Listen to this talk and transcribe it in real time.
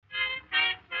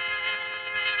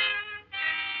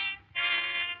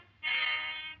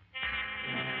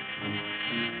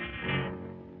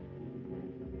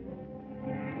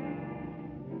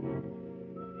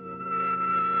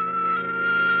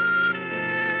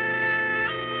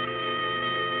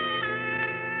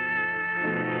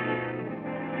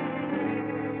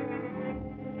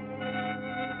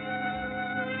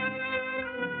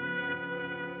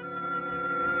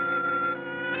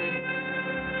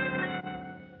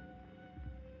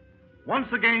Once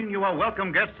again, you are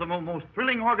welcome guests of the most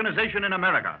thrilling organization in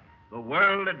America, the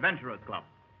World Adventurers Club.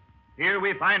 Here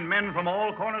we find men from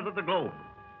all corners of the globe,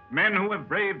 men who have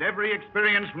braved every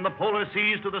experience from the polar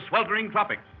seas to the sweltering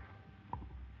tropics.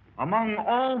 Among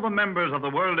all the members of the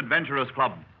World Adventurers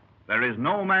Club, there is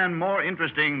no man more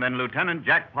interesting than Lieutenant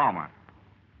Jack Palmer.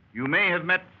 You may have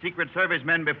met Secret Service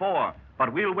men before,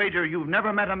 but we'll wager you've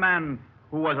never met a man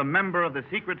who was a member of the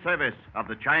Secret Service of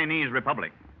the Chinese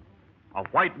Republic. A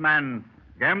white man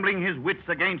gambling his wits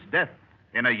against death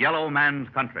in a yellow man's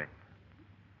country.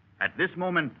 At this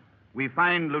moment, we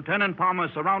find Lieutenant Palmer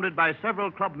surrounded by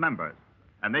several club members,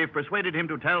 and they've persuaded him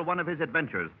to tell one of his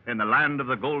adventures in the land of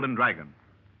the Golden Dragon.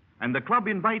 And the club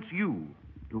invites you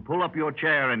to pull up your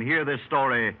chair and hear this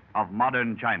story of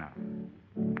modern China.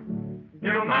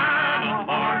 Give a man a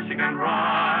horse he can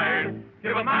ride.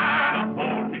 Give a man a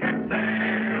boat he can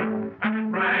sail. And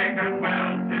his rank and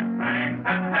wealth, his strength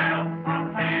and health,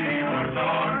 on sea or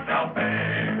shore shall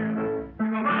fail.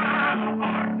 Give a man a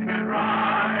horse he can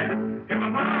ride. Give a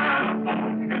man a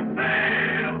boat he can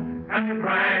sail. And his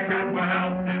rank and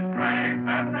wealth, his strength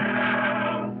and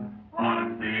health,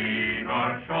 on sea or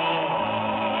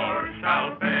shore shall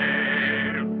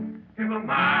fail. Give a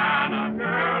man a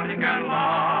girl he can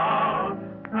love.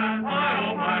 And I,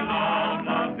 oh my love,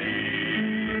 love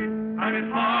thee. And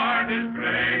his heart is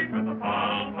great with the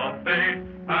pulse of faith.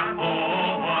 And oh,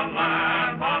 on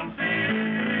land, on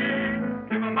sea.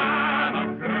 Give a man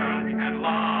a girl he can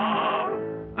love.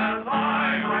 As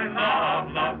I, my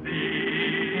love, love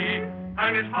thee.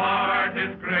 And his heart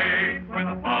is great with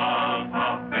the pulse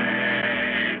of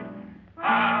faith.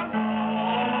 And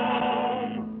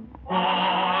home,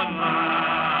 on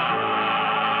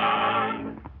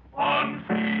land, on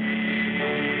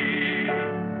sea.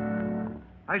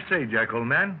 I say, Jack, old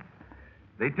man,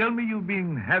 they tell me you've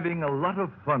been having a lot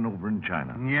of fun over in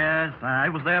China. Yes, I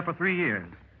was there for 3 years.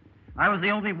 I was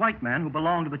the only white man who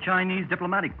belonged to the Chinese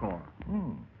Diplomatic Corps.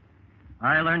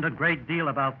 I learned a great deal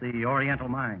about the Oriental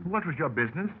mind. What was your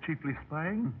business? Chiefly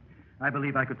spying? I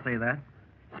believe I could say that.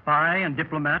 Spy and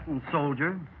diplomat and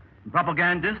soldier, and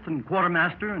propagandist and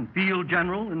quartermaster and field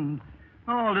general and,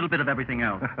 a little bit of everything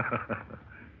else.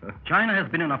 China has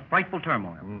been in a frightful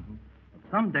turmoil. But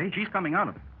someday she's coming out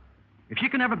of it. If she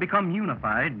can ever become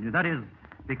unified, that is,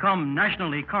 become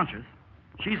nationally conscious,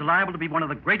 she's liable to be one of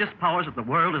the greatest powers that the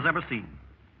world has ever seen.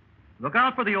 Look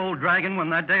out for the old dragon when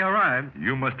that day arrives.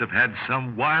 You must have had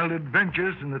some wild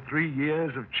adventures in the 3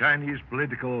 years of Chinese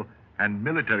political and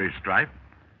military strife.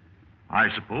 I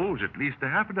suppose at least a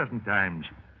half a dozen times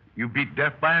you beat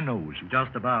death by a nose.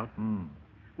 Just about.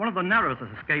 One of the narrowest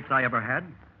escapes I ever had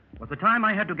was the time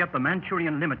I had to get the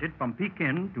Manchurian Limited from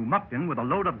Pekin to Mukden with a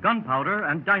load of gunpowder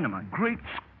and dynamite. Great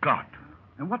Scott.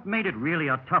 And what made it really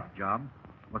a tough job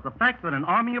was the fact that an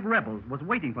army of rebels was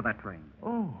waiting for that train.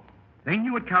 Oh. They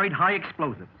knew it carried high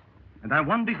explosives, and their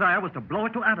one desire was to blow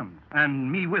it to atoms,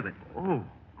 and me with it. Oh.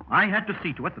 I had to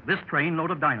see to it that this train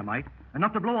load of dynamite,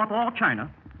 enough to blow up all China,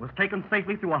 was taken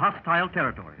safely through a hostile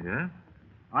territory. Yeah?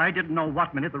 I didn't know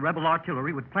what minute the rebel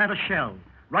artillery would plant a shell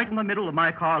right in the middle of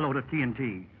my carload of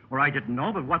TNT, or I didn't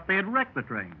know but what they had wrecked the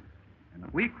train. And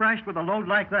if we crashed with a load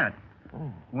like that,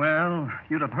 well,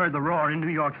 you'd have heard the roar in New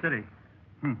York City.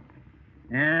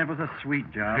 Yeah, it was a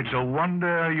sweet job. It's a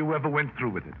wonder you ever went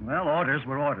through with it. Well, orders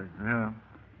were orders. Yeah.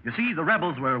 You see, the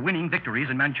rebels were winning victories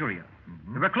in Manchuria.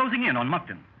 They were closing in on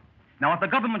Mukden. Now, if the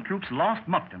government troops lost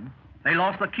Mukden, they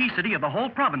lost the key city of the whole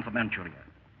province of Manchuria.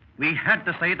 We had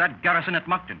to save that garrison at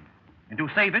Mukden. And to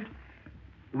save it,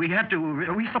 we had to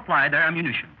resupply their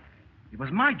ammunition. It was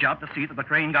my job to see that the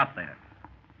train got there.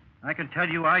 I can tell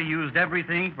you I used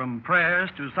everything from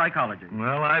prayers to psychology.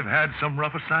 Well, I've had some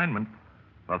rough assignment,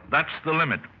 but that's the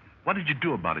limit. What did you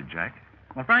do about it, Jack?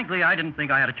 Well, frankly, I didn't think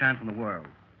I had a chance in the world.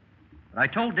 But I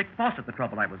told Dick Fawcett the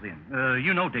trouble I was in.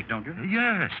 You know Dick, don't you?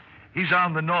 Yes. He's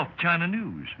on the North China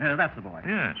News. That's the boy.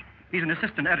 Yes. He's an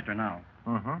assistant editor now.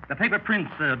 Uh-huh. The paper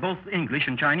prints both English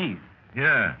and Chinese.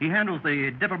 Yeah. He handles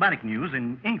the diplomatic news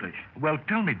in English. Well,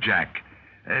 tell me, Jack,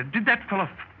 did that fellow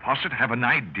Fawcett have an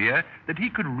idea that he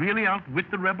could really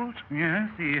outwit the rebels? Yes,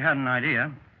 he had an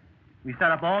idea. We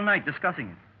sat up all night discussing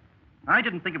it. I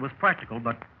didn't think it was practical,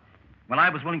 but, well, I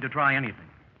was willing to try anything.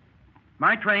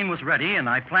 My train was ready, and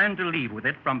I planned to leave with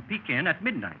it from Pekin at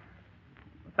midnight.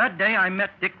 But that day, I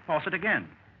met Dick Fawcett again,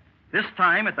 this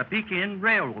time at the Pekin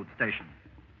Railroad Station.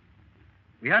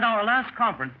 We had our last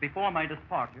conference before my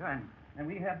departure, and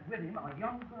we had with him a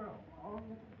young girl.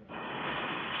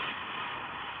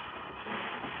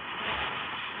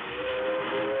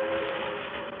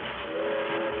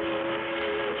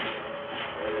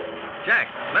 Jack,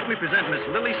 let me present Miss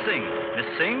Lily Singh. Miss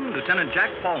Singh, Lieutenant Jack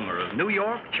Palmer of New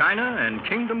York, China, and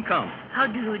Kingdom Come. How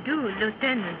do you do,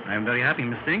 Lieutenant? I am very happy,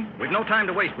 Miss Singh. We've no time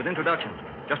to waste with introductions.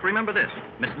 Just remember this.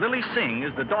 Miss Lily Singh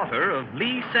is the daughter of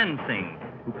Lee Sen Sing,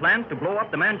 who planned to blow up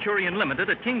the Manchurian Limited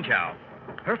at Qingchao.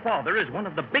 Her father is one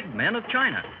of the big men of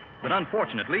China. But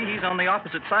unfortunately, he's on the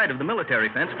opposite side of the military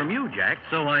fence from you, Jack.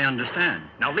 So I understand.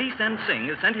 Now, Lee Sen Sing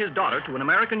has sent his daughter to an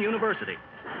American university.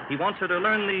 He wants her to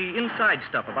learn the inside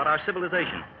stuff about our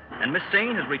civilization. And Miss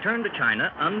Sing has returned to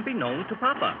China unbeknown to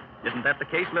Papa. Isn't that the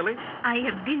case, Lily? I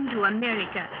have been to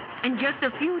America, and just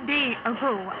a few days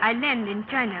ago, I landed in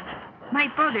China. My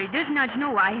father does not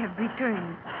know I have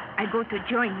returned. I go to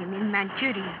join him in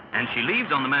Manchuria. And she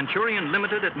leaves on the Manchurian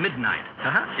Limited at midnight.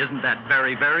 Isn't that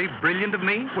very, very brilliant of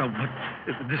me? Well, but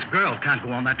this girl can't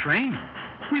go on that train.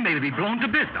 We may be blown to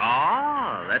bits.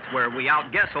 Ah, that's where we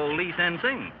outguess old Lee Sen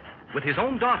Sing. With his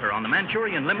own daughter on the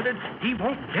Manchurian Limited, he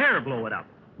won't dare blow it up.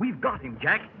 We've got him,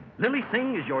 Jack. Lily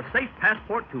Sing is your safe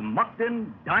passport to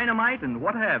Mukden, dynamite, and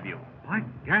what have you. By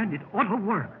gad, it ought to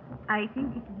work. I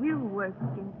think it will work,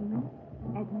 gentlemen.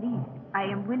 At least I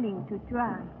am willing to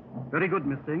try. Very good,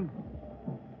 Miss Sing.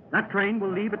 That train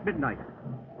will leave at midnight.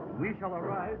 We shall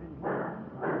arrive in...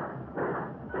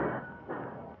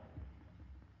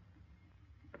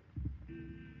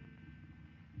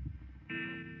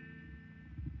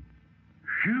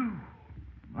 Phew.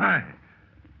 My.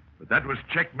 But that was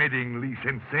checkmating Lee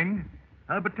Sen Sing.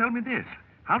 But tell me this.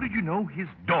 How did you know his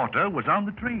daughter was on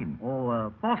the train?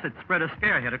 Fawcett spread a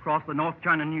scarehead across the North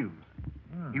China News.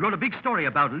 He wrote a big story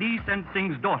about Lee Sen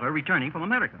Sing's daughter returning from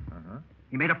America.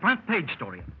 He made a front-page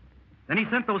story of it. Then he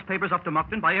sent those papers up to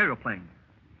Mukden by aeroplane.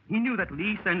 He knew that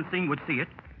Lee Sen Sing would see it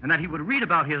and that he would read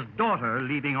about his daughter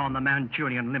leaving on the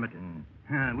Manchurian Limited.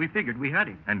 We figured we had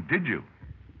him. And did you?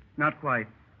 Not quite.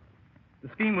 The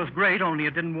scheme was great, only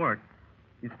it didn't work.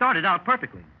 It started out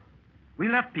perfectly. We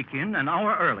left Pekin an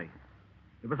hour early.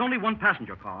 There was only one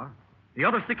passenger car. The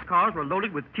other 6 cars were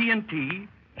loaded with TNT,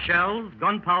 shells,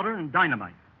 gunpowder, and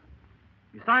dynamite.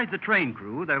 Besides the train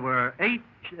crew, there were 8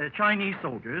 Chinese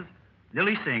soldiers,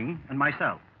 Lily Sing, and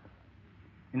myself.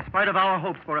 In spite of our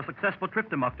hopes for a successful trip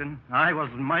to Mukden, I was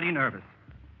mighty nervous.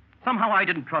 Somehow I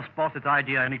didn't trust Fawcett's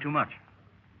idea any too much.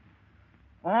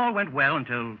 All went well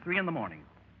until 3 in the morning.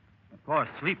 Of course,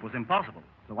 sleep was impossible,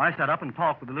 so I sat up and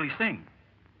talked with Lily Sing.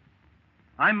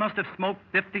 I must have smoked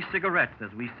 50 cigarettes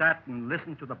as we sat and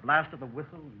listened to the blast of the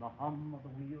whistle and the hum of the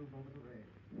wheels over the rail.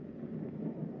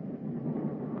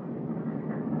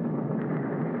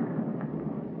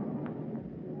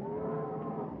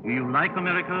 Do you like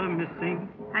America, Miss Sing?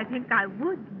 I think I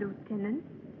would, Lieutenant.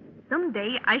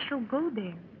 Someday I shall go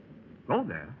there. Go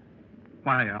there?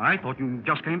 Why, I thought you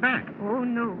just came back. Oh,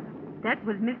 no. That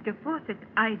was Mr. Fawcett's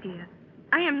idea.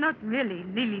 I am not really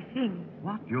Lily Sing.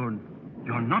 What? You're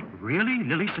not really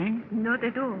Lily Sing? Not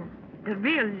at all. The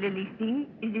real Lily Sing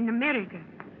is in America.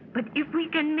 But if we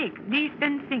can make Lee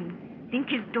Sen Sing think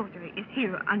his daughter is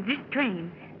here on this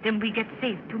train, then we get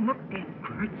safe to Mukden.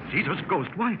 Great Caesar's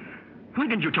ghost. Why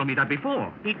didn't you tell me that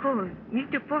before? Because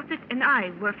Mr. Fawcett and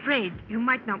I were afraid you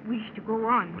might not wish to go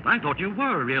on. But I thought you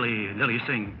were really Lily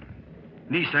Sing.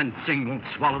 Lee Sen Sing won't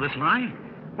swallow this lie.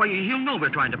 Why, he'll know we're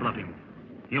trying to bluff him.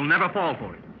 He'll never fall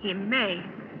for it. He may.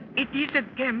 It is a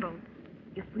gamble.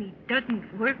 If we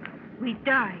doesn't work, we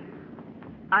die.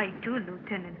 I, too,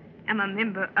 Lieutenant, am a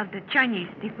member of the Chinese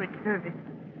Secret Service.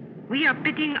 We are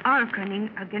pitting our cunning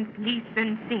against Lee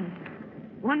Sen Sing.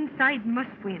 One side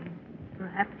must win.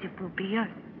 Perhaps it will be us.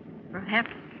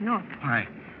 Perhaps not.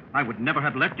 I would never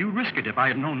have let you risk it if I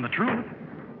had known the truth.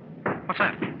 What's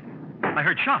that? I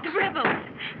heard shots. The rebels!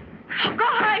 Go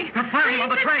high! They're firing on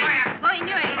the train! At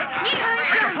your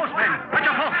post, men! At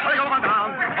your post! The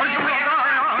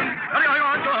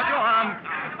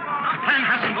plan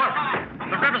hasn't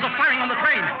worked. The rebels are firing on the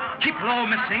train. Keep low,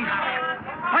 Miss Sing.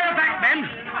 Fire back, men!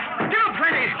 Do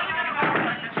plenty!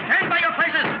 Stand by your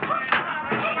places!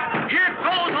 Here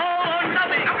goes all or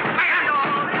nothing!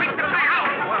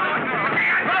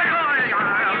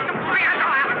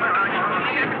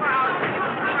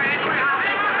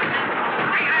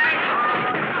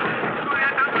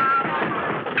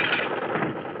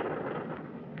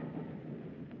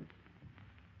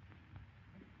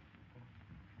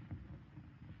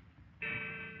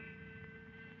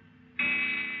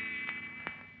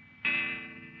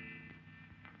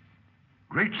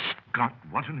 Great Scott,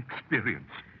 what an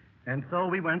experience. And so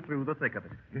we went through the thick of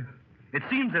it. Yes. It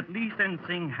seems that Lee Sen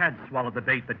Sing had swallowed the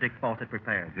bait that Dick Fawcett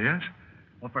prepared. Yes?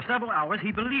 Well, for several hours,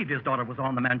 he believed his daughter was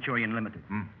on the Manchurian Limited.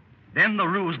 Then the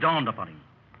ruse dawned upon him.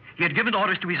 He had given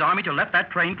orders to his army to let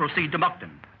that train proceed to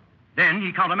Mukden. Then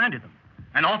he countermanded them.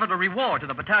 and offered a reward to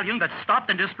the battalion that stopped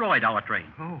and destroyed our train.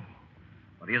 Oh.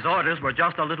 But his orders were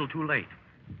just a little too late.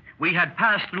 We had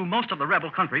passed through most of the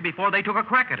rebel country before they took a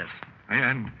crack at us.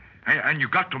 And you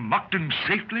got to Moncton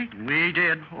safely? We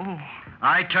did. Oh.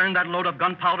 I turned that load of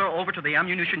gunpowder over to the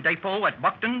ammunition depot at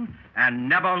Buckton and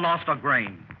never lost a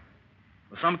grain.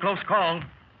 For some close call,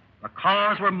 the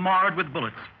cars were marred with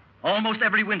bullets. Almost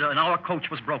every window in our coach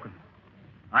was broken.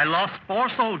 I lost 4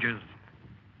 soldiers,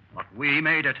 but we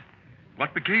made it.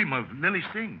 What became of Lily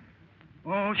Singh?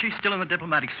 Oh, she's still in the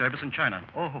diplomatic service in China.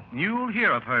 Oh. You'll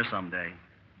hear of her someday.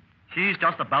 She's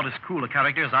just about as cool a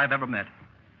character as I've ever met.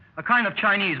 A kind of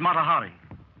Chinese Mata Hari.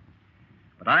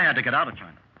 But I had to get out of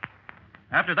China.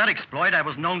 After that exploit, I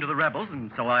was known to the rebels, and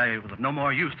so I was of no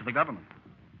more use to the government.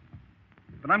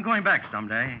 But I'm going back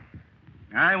someday.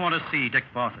 I want to see Dick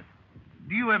Fawcett.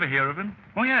 Do you ever hear of him?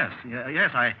 Oh, yes.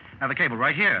 Yes, I have a cable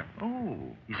right here. Oh.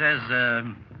 He says,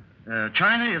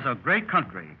 China is a great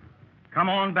country. Come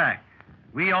on back.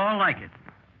 We all like it.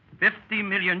 50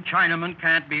 million Chinamen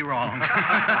can't be wrong.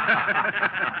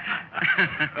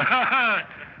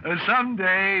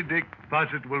 Someday Dick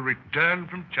Fawcett will return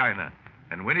from China.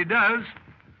 And when he does,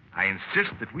 I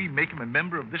insist that we make him a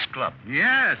member of this club.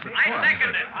 Yes, of course. I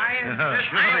second it. I insist.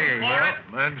 Surely, I'm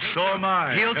for it. And so am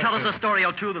I. He'll tell us a story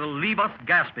or two that'll leave us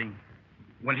gasping.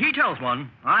 When he tells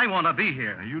one, I want to be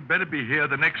here. You'd better be here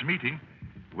the next meeting.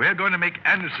 We're going to make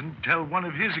Anderson tell one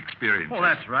of his experiences. Oh,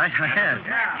 that's right. Yes.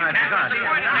 I forgot.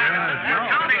 We're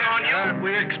counting on you. And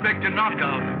we expect a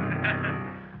knockout.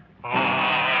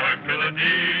 Hark to the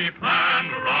deep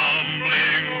and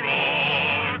rumbling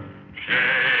roar,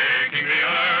 shaking the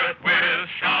earth with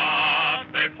shots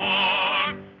they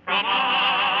pour from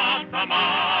off the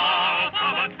mouth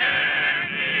of a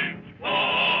 10-inch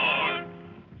bore.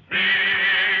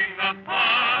 Sing the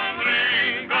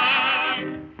thundering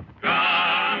guns,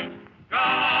 guns,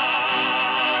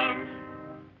 guns.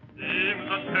 Seems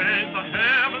the saints of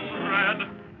heaven's red,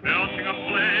 belching a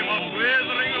flame of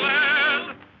withering lead,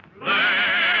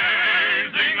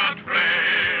 blazing a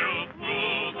trail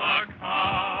through the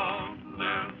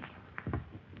countless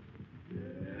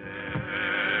dead.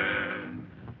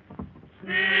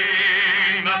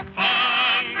 Sing the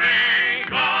thundering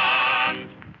guns,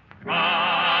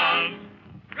 guns,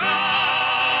 guns.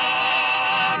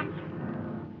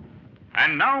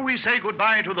 And now we say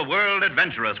goodbye to the World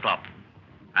Adventurers Club.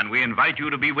 And we invite you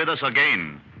to be with us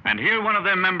again and hear one of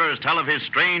their members tell of his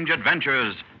strange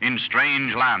adventures in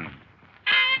strange lands.